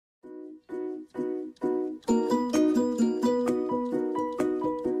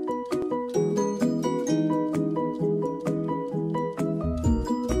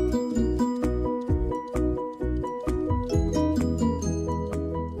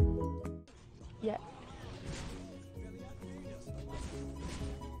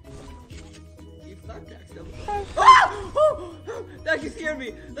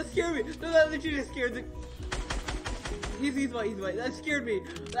scared me. No, that literally just scared me. He's white. That scared me.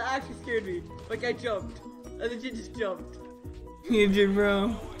 That actually scared me. Like I jumped. I legit just jumped. You did,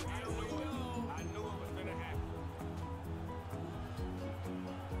 bro.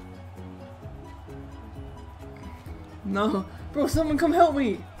 No, bro, someone come help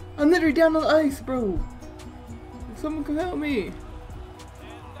me. I'm literally down on the ice, bro. Someone come help me.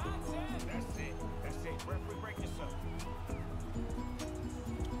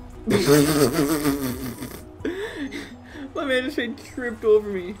 My man just straight tripped over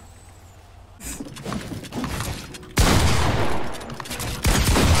me.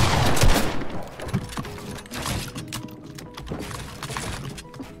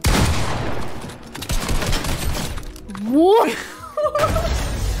 What?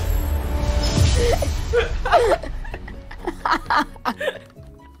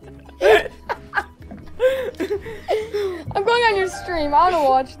 I'm going on your stream. I want to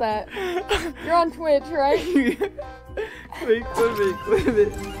watch that. You're on Twitch, right? Wait, clip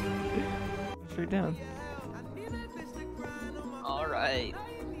it. Straight down. Alright.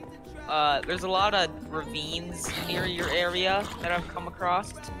 There's a lot of ravines near your area that I've come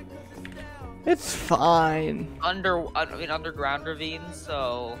across. It's fine. Underground ravines,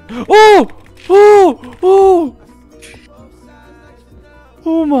 so... Oh! Oh! Oh!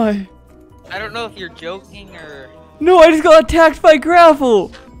 Oh my. I don't know if you're joking or... No, I just got attacked by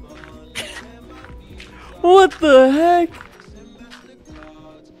gravel! What the heck?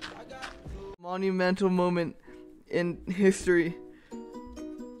 Monumental moment in history.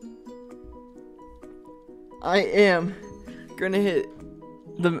 I am gonna hit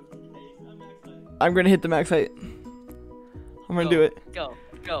the... I'm gonna hit the max height. I'm gonna do it. Go.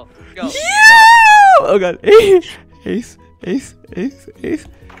 Yeah! Oh god. Ace.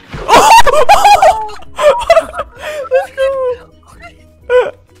 Oh! Let's go!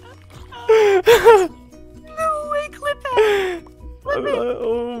 No way, clip that!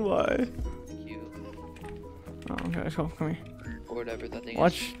 Oh my. Thank you. Oh, okay, let's go. Come here. Or whatever that thing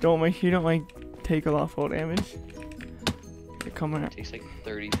Watch, you don't like take a lot of fall damage. You're coming out. is. It takes like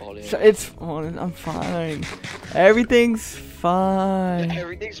 30 fall damage. It's fine. I'm fine. Everything's fine.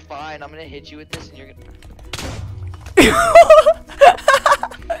 Everything's fine. I'm gonna hit you with this and you're gonna...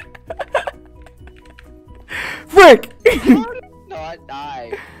 Frick! How did you not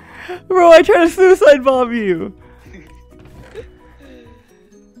die? Bro, I tried to suicide bomb you.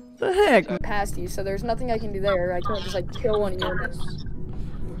 The heck? Past you, so there's nothing I can do there. I can't just like kill one of you.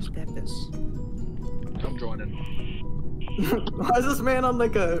 Respect this. I'm joining. Why is this man on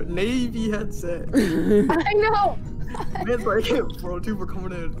like a Navy headset? I know! Man's like, bro, two were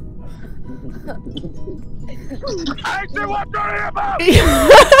coming in. I see what you're talking about!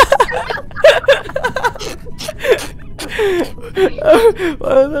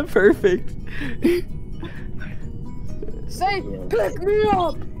 Oh, that's perfect. Say, pick me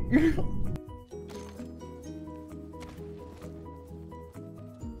up!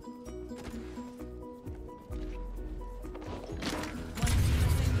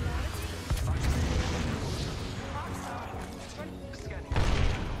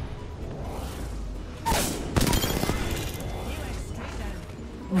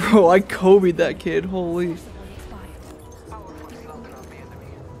 Bro, I Kobe'd that kid, holy. I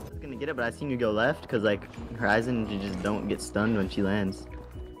was gonna get it, but I seen you go left, cause like Horizon, you just don't get stunned when she lands.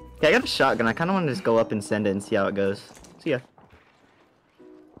 Okay, I got a shotgun. I kind of want to just go up and send it and see how it goes. See ya.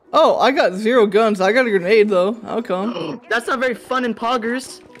 Oh, I got 0 guns. I got a grenade though. I'll come. That's not very fun in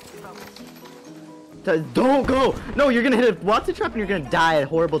poggers. Don't go. No, you're gonna hit a Watson trap and you're gonna die a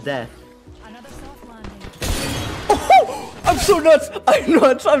horrible death. Oh, I'm so nuts. I'm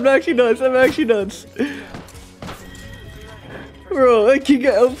nuts. I'm actually nuts. Bro, I can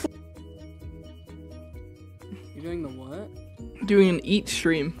get. You're doing the what? Doing an eat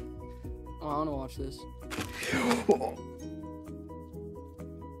stream. Oh, I wanna watch this. Hold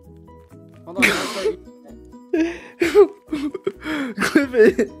on, I'll start Clip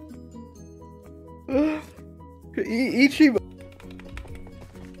it. Eat stream.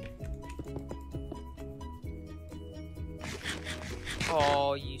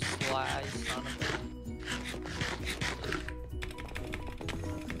 Oh, you sly son of a...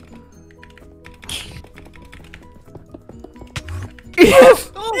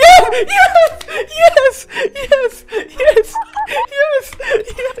 Yes! Oh. Yes!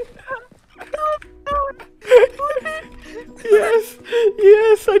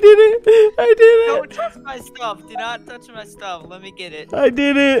 Yes, I did it! Don't touch my stuff. Do not touch my stuff. Let me get it. I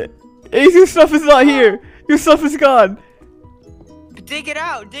did it! Ace, your stuff is not here! Your stuff is gone! Dig it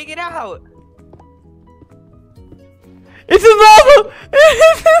out. It's in lava!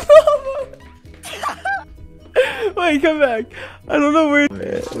 It's in lava! Wait, come back. I don't know where.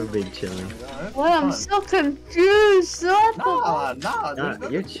 We're big chilling. What? I'm so confused. Nah, Nah,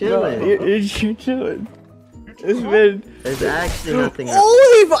 you're Bro, chilling. you're chilling. It's been. There's actually nothing.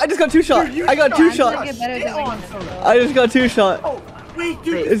 Holy fuck! I just got 2 shot. I got 2 I'm shot. gonna get better Get doing on, this, Soda. bro. I just got 2 shot. Oh, wait,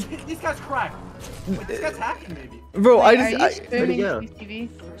 dude, Wait. this guy's cracked. Wait, this guy's hacking, maybe. Bro, Wait, I are you just. Where'd he streaming go? TV?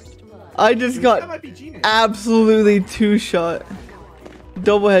 I just Dude, that got might be genius. absolutely 2 shot.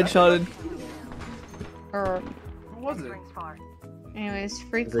 Double headshotted. Or, Who was it? anyways,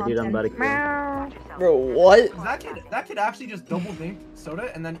 free Is the dude I'm about to content. Meow. Bro, what? That kid actually just double dinked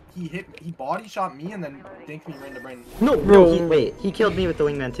Soda, and then he body shot me, and then dinked me right in the brain. No, Bro. bro. Wait, he killed me with the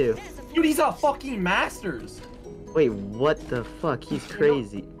wingman too. Dude, he's a fucking Masters. Wait, what the fuck? He's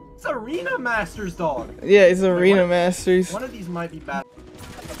crazy. It's Arena Masters, dog. Yeah, it's Arena what? Masters. One of these might be bad.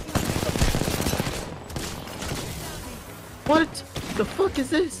 What the fuck is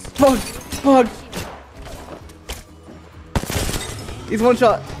this? Fuck, fuck. He's 1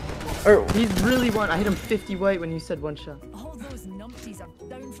 shot. Or He's really one. I hit him 50 white when you said 1 shot. All those numpties are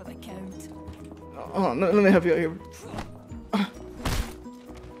down for the count. oh, no, let me help you out here.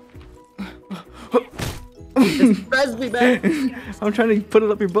 Just press me back. I'm trying to put it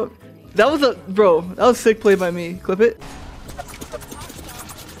up your butt. That was a bro. That was sick play by me. Clip it.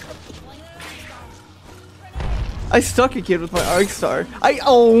 I stuck a kid with my arc star.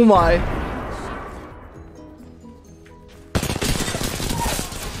 Oh my.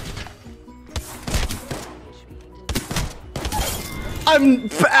 I'm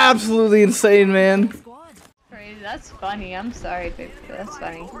absolutely insane, man. Crazy. That's funny. I'm sorry, babe. That's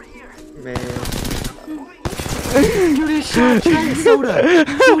funny. Man. Dude, this shot Trent, Soda.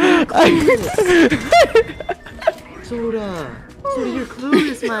 Soda, you're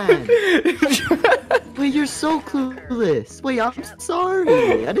clueless, man. Wait, you're so clueless. Wait, I'm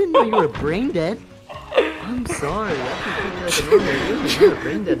sorry. I didn't know you were brain dead. I'm sorry. I think you're like a normal human, not a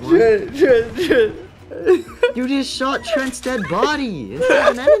brain dead one. Trent. You just shot Trent's dead body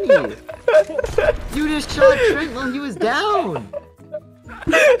instead of an enemy. You just shot Trent while he was down.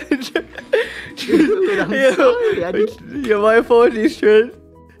 Dude, I'm sorry. I just Yeah, my apologies, Trent.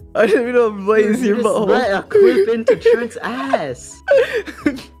 I didn't even know I'm blaze your just butthole. let a clip into Trent's ass.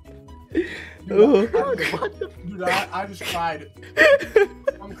 Oh. What the Dude, I just cried.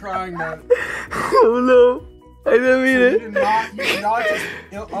 I'm crying, man. Oh no. I didn't mean You it. did not just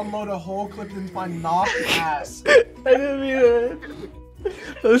unload a whole clip into my knocked ass. I didn't mean it.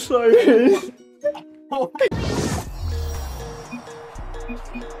 I'm sorry.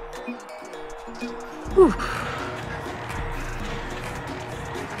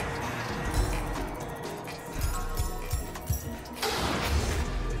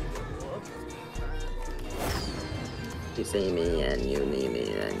 You see me and you need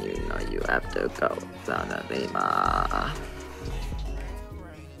me and you know you have to go.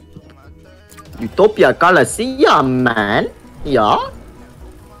 Utopia Coliseum, man. Yeah.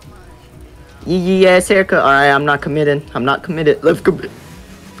 Yes, haircut. Alright, I'm not committed. Let's commit.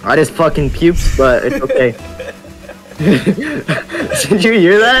 I just fucking puked, but it's okay. Did you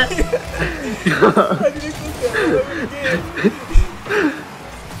hear that?